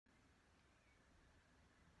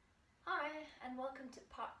and welcome to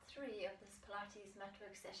part 3 of this Pilates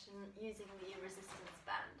Matwork session using the resistance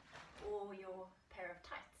band or your pair of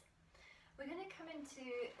tights. We're going to come into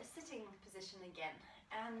a sitting position again,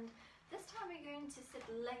 and this time we're going to sit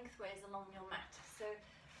lengthways along your mat. So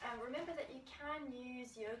remember that you can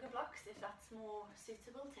use yoga blocks if that's more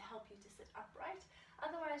suitable to help you to sit upright.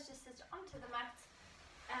 Otherwise just sit onto the mat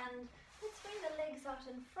and let's bring the legs out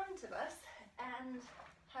in front of us and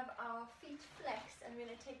have our feet flexed, and we're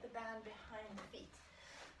going to take the band behind the feet.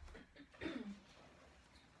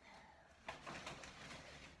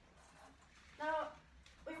 Now,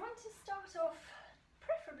 we want to start off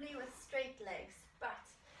preferably with straight legs, but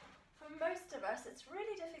for most of us it's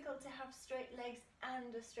really difficult to have straight legs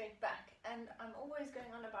and a straight back, and I'm always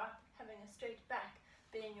going on about having a straight back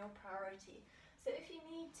being your priority. So if you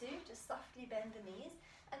need to, just softly bend the knees,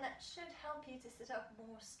 and that should help you to sit up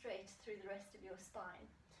more straight through the rest of your spine.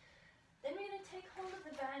 Then we're going to take hold of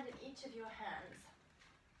the band in each of your hands,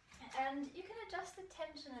 and you can adjust the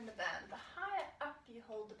tension in the band. The higher up you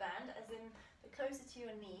hold the band, as in the closer to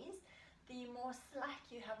your knees, the more slack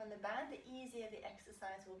you have in the band, the easier the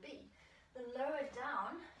exercise will be. The lower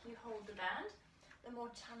down you hold the band, the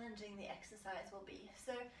more challenging the exercise will be.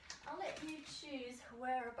 So I'll let you choose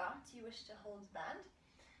whereabouts you wish to hold the band,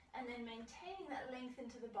 and then maintaining that length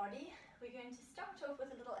into the body, we're going to start off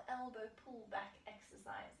with a little elbow pull back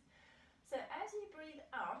exercise. So as you breathe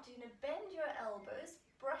out, you're going to bend your elbows,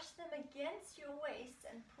 brush them against your waist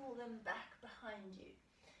and pull them back behind you.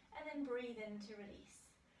 And then breathe in to release.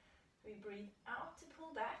 We breathe out to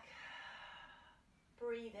pull back,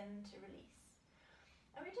 breathe in to release.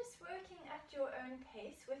 And we're just working at your own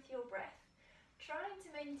pace with your breath, trying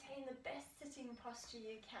to maintain the best sitting posture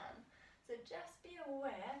you can. So just be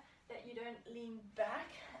aware that you don't lean back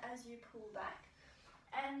as you pull back,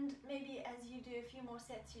 and maybe as you do a few more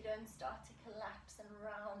sets you don't start to collapse and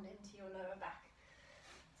round into your lower back.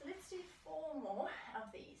 So let's do 4 more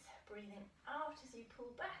of these. Breathing out as you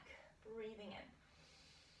pull back, breathing in.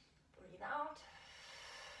 Breathe out,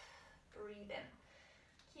 breathe in.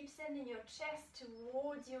 Keep sending your chest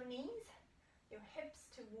towards your knees, your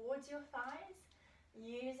hips towards your thighs,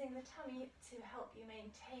 using the tummy to help you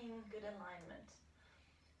maintain good alignment.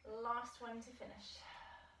 Last one to finish.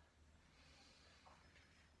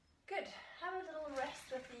 Good. Have a little rest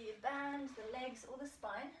with the band, the legs or the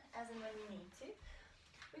spine, as and when you need to.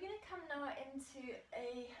 We're going to come now into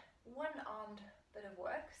a one-armed bit of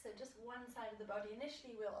work, so just one side of the body.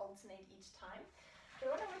 Initially we'll alternate each time.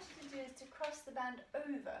 But what I want you to do is to cross the band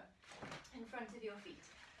over in front of your feet.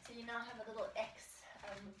 So you now have a little X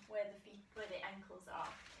where the ankles are.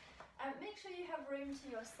 Make sure you have room to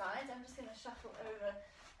your sides. I'm just going to shuffle over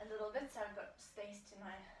a little bit so I've got space to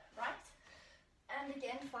my right. And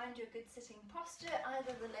again, find your good sitting posture,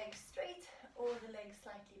 either the legs straight or the legs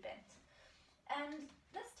slightly bent. And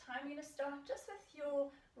this time we're going to start just with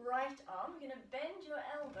your right arm. We're going to bend your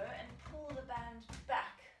elbow and pull the band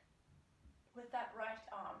back with that right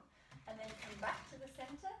arm. And then come back to the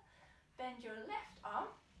center, bend your left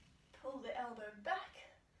arm, pull the elbow back,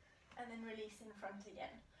 and then release in front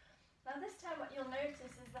again. Now this time what you'll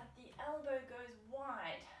notice is that the elbow goes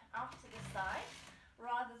wide out to the side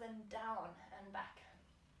rather than down and back.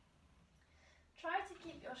 Try to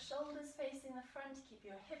keep your shoulders facing the front, keep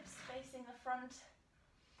your hips facing the front.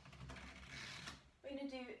 We're going to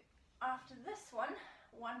do, after this one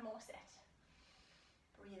more set.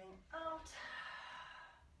 Breathing out,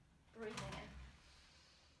 breathing in,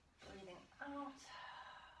 breathing out,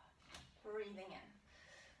 breathing in.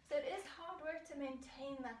 So it is hard work to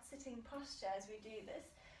maintain that sitting posture as we do this.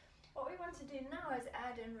 What we want to do now is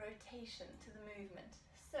add in rotation to the movement.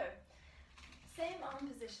 So, same arm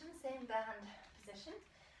position, same band position.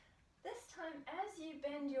 This time, as you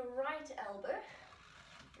bend your right elbow,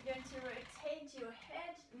 you're going to rotate your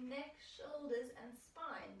head, neck, shoulders and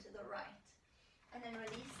spine to the right. And then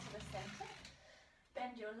release to the center.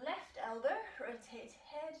 Bend your left elbow, rotate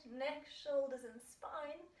head, neck, shoulders and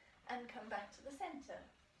spine, and come back to the center.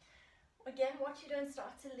 Again, watch you don't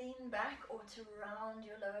start to lean back or to round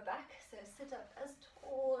your lower back, so sit up as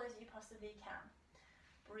tall as you possibly can.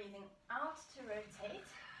 Breathing out to rotate,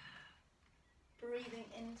 breathing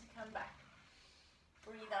in to come back.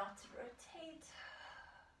 Breathe out to rotate,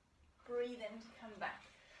 breathe in to come back.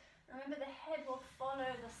 Remember, the head will follow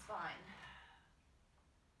the spine.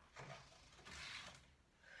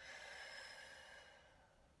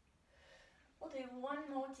 We'll do 1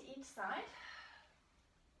 more to each side.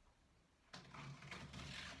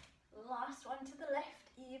 Last one to the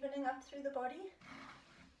left, evening up through the body.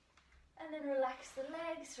 And then relax the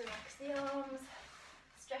legs, relax the arms,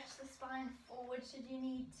 stretch the spine forward should you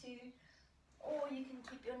need to, or you can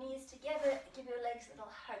keep your knees together, give your legs a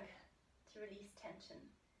little hug to release tension.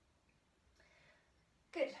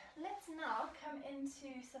 Good. Let's now come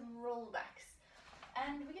into some rollbacks.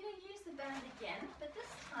 And we're going to use the band again, but this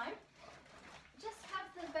time just have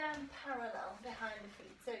the band parallel behind the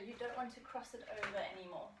feet, so you don't want to cross it over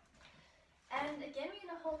anymore. And again, we're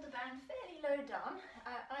going to hold the band fairly low down,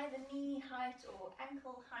 either knee height or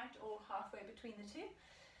ankle height or halfway between the two,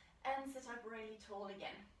 and sit up really tall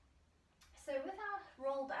again. So with our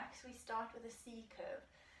rollbacks, we start with a C curve.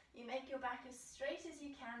 You make your back as straight as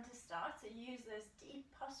you can to start, so use those deep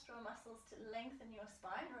postural muscles to lengthen your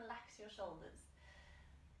spine, relax your shoulders.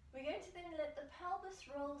 We're going to then let the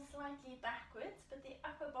pelvis roll slightly backwards, but the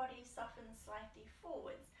upper body softens slightly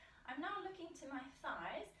forwards. I'm now looking to my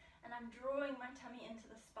thighs, and I'm drawing my tummy into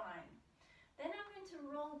the spine. Then I'm going to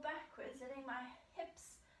roll backwards, letting my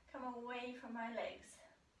hips come away from my legs.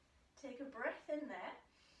 Take a breath in there.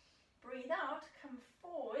 Breathe out, come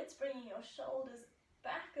forwards, bringing your shoulders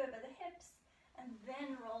back over the hips, and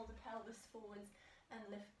then roll the pelvis forwards and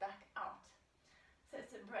lift back out. So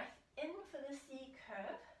it's a breath in for the C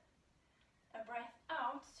curve, a breath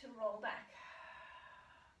out to roll back.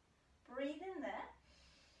 Breathe in there,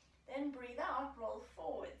 then breathe out, roll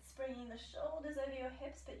forwards, bringing the shoulders over your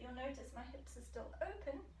hips, but you'll notice my hips are still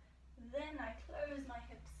open. Then I close my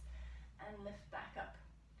hips and lift back up.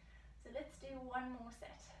 So let's do one more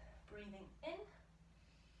set. Breathing in,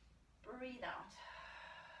 breathe out.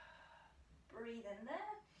 Breathe in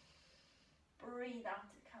there, breathe out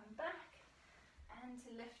to come back, and to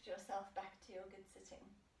lift yourself back to your good sitting.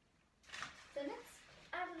 So let's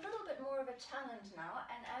add a little bit more of a challenge now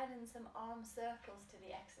and add in some arm circles to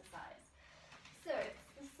the exercise. So it's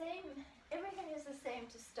the same, everything is the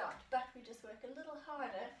same to start, but we just work a little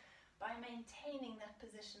harder by maintaining that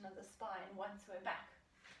position of the spine once we're back.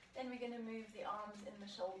 Then we're going to move the arms in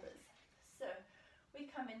the shoulders. So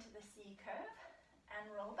we come into the C curve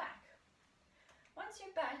and roll back. Once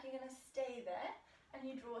you're back, you're going to stay there, and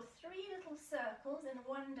you draw 3 little circles in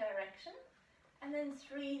one direction, and then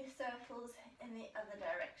 3 circles in the other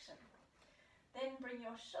direction. Then bring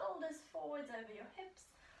your shoulders forwards over your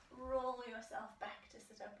hips, roll yourself back to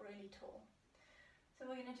sit up really tall. So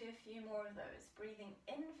we're going to do a few more of those. Breathing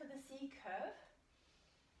in for the C curve,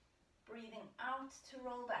 breathing out to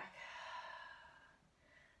roll back.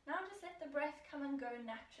 Now just let the breath come and go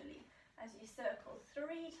naturally as you circle 3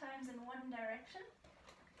 times in one direction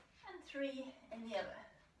and 3 in the other.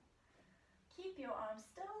 Keep your arms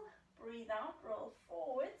still, breathe out, roll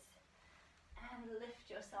forwards, and lift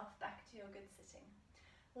yourself back to your good sitting.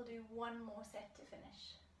 We'll do one more set to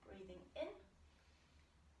finish. Breathing in,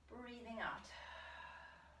 breathing out.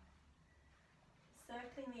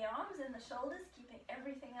 Circling the arms and the shoulders, keeping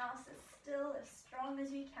everything else as still, as strong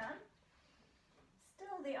as you can.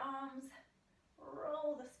 Still the arms,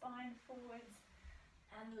 roll the spine forwards,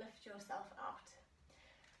 and lift yourself out.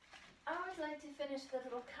 I always like to finish with a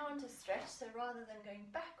little counter stretch, so rather than going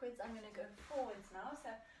backwards, I'm going to go forwards now. So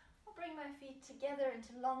I'll bring my feet together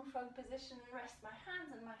into long frog position, rest my hands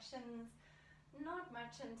and my shins, nod my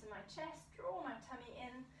chin to my chest, draw my tummy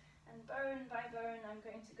in, and bone by bone I'm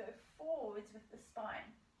going to go forwards with the spine.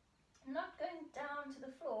 Not going down to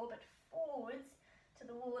the floor, but forwards to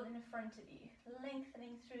the wall in front of you,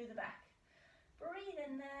 lengthening through the back. Breathe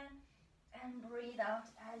in there and breathe out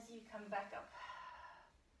as you come back up.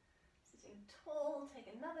 Sitting tall, take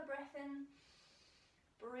another breath in,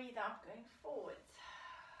 breathe out, going forwards.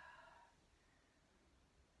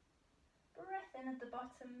 Breath in at the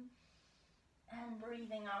bottom and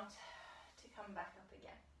breathing out to come back up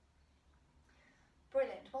again.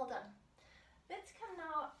 Brilliant, well done. Let's come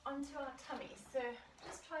now onto our tummies. So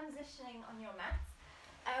just transitioning on your mats.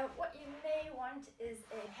 What you may want is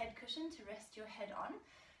a head cushion to rest your head on.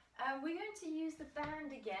 We're going to use the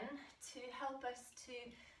band again to help us to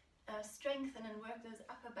strengthen and work those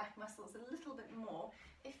upper back muscles a little bit more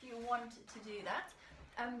if you want to do that.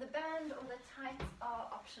 The band or the tights are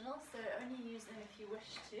optional, so only use them if you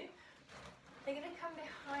wish to. They're going to come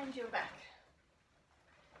behind your back.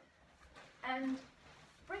 And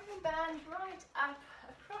bring the band right up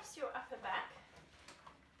across your upper back.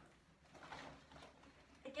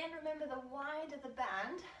 Again, remember, the wider the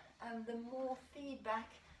band, the more feedback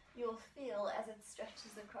you'll feel as it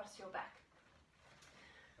stretches across your back.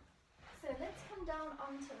 So let's come down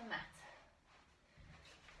onto the mat.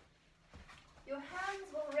 Your hands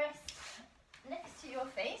will rest next to your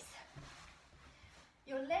face.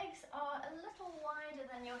 Your legs are a little wider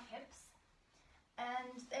than your hips,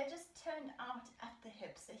 and they're just turned out at the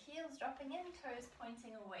hips. So heels dropping in, toes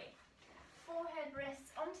pointing away. Forehead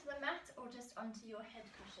rests onto the mat or just onto your head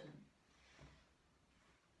cushion.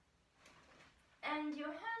 And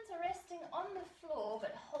your hands are resting on the floor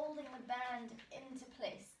but holding the band into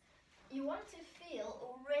place. You want to feel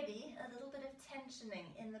already a little bit of tensioning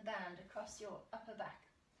in the band across your upper back.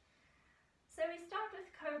 So we start with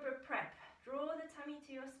Cobra Prep. Draw the tummy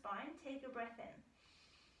to your spine, take a breath in.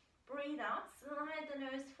 Breathe out, slide the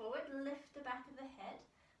nose forward, lift the back of the head.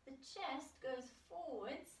 The chest goes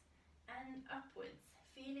forwards and upwards,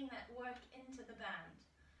 feeling that work into the band.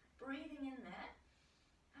 Breathing in there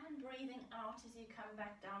and breathing out as you come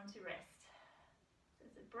back down to rest. So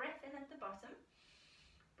it's a breath in at the bottom.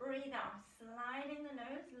 Breathe out, sliding the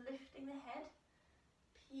nose, lifting the head,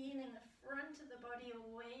 peeling the front of the body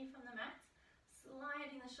away from the mat,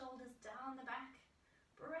 sliding the shoulders down the back.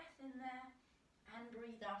 Breath in there and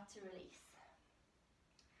breathe out to release.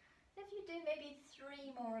 If you do maybe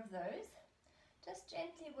 3 more of those, just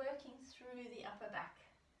gently working through the upper back,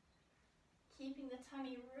 keeping the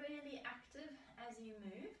tummy really active as you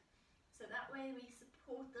move, so that way we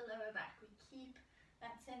support the lower back. We keep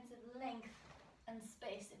that sense of length and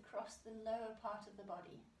space across the lower part of the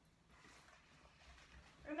body.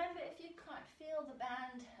 Remember, if you can't feel the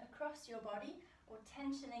band across your body or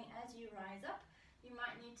tensioning as you rise up, you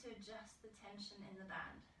might need to adjust the tension in the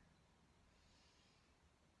band.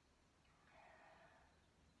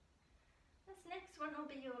 This next one will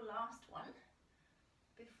be your last one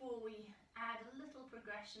before we add a little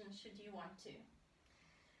progression should you want to.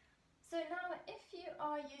 So now if you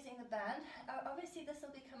are using the band, obviously this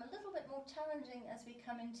will become a little bit more challenging as we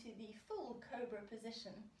come into the full Cobra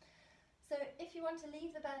position. So if you want to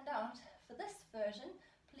leave the band out for this version,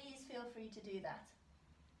 please feel free to do that.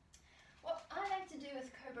 What I like to do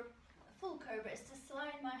with full Cobra is to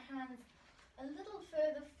slide my hands a little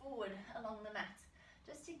further forward along the mat,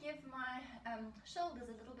 just to give my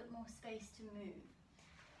shoulders a little bit more space to move.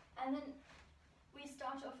 And then we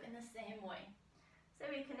start off in the same way. So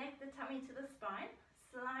we connect the tummy to the spine,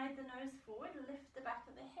 slide the nose forward, lift the back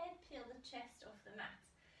of the head, peel the chest off the mat.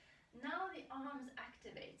 Now the arms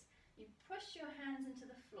activate. You push your hands into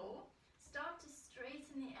the floor, start to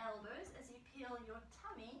straighten the elbows as you peel your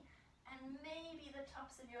tummy and maybe the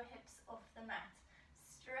tops of your hips off the mat,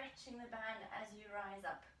 stretching the band as you rise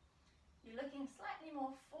up. You're looking slightly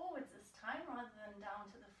more forwards this time rather than down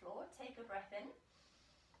to the floor. Take a breath in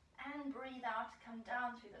and breathe out, come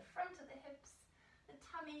down through the front of the hips, the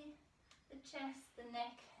tummy, the chest, the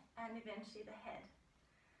neck, and eventually the head.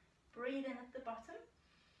 Breathe in at the bottom,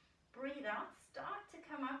 breathe out, start to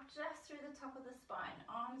come up just through the top of the spine,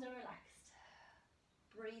 arms are relaxed.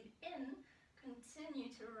 Breathe in,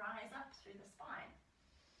 continue to rise up through the spine.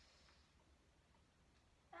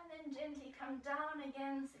 And then gently come down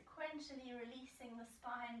again, sequentially releasing the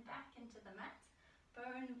spine back into the mat,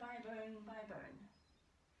 bone by bone by bone.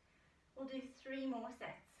 We'll do 3 more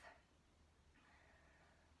sets.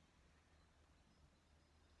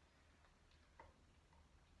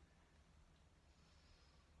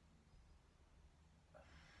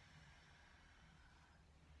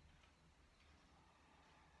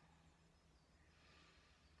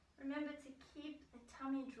 Remember to keep the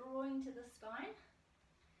tummy drawing to the spine.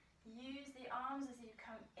 Use the arms as you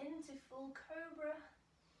come into full Cobra.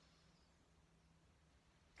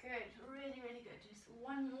 Good, really, really good. Just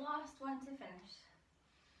one last one to finish.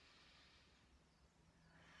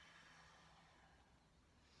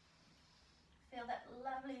 Feel that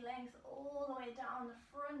lovely length all the way down the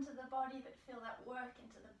front of the body, but feel that work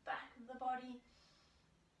into the back of the body.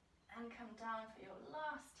 And come down for your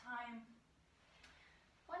last time.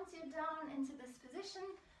 Once you're down into this position,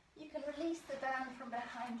 you can release the band from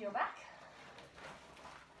behind your back.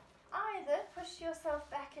 Either push yourself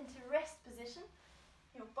back into rest position,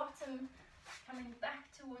 your bottom coming back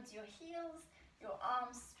towards your heels, your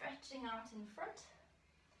arms stretching out in front.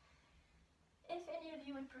 If any of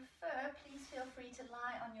you would prefer, please feel free to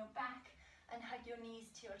lie on your back and hug your knees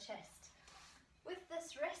to your chest. With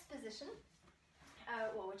this rest position,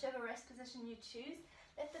 or whichever rest position you choose,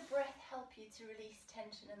 let the breath help you to release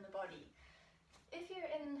tension in the body. If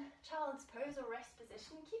you're in child's pose or rest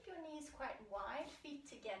position, keep your knees quite wide, feet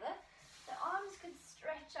together. The arms could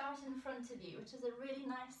stretch out in front of you, which is a really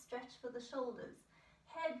nice stretch for the shoulders.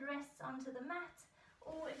 Head rests onto the mat,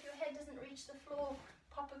 or if your head doesn't reach the floor,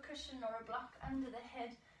 pop a cushion or a block under the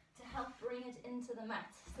head to help bring it into the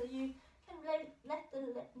mat. So you can let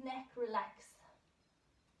the neck relax.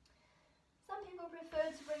 Some people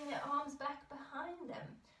prefer to bring their arms back behind them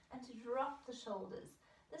and to drop the shoulders.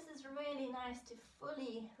 This is really nice to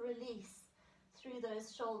fully release through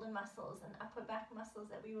those shoulder muscles and upper back muscles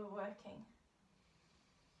that we were working.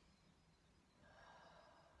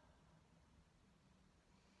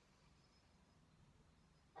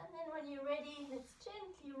 And then when you're ready, let's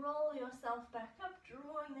gently roll yourself back up,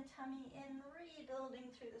 the tummy in, rebuilding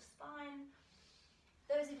through the spine.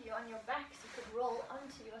 Those of you on your backs, you could roll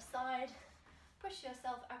onto your side, push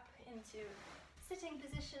yourself up into sitting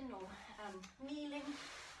position or kneeling.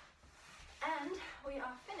 And we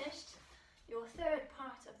are finished your third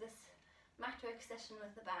part of this matwork session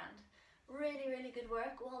with the band. Really, really good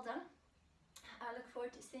work, well done. I look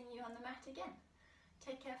forward to seeing you on the mat again.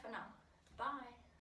 Take care for now. Bye.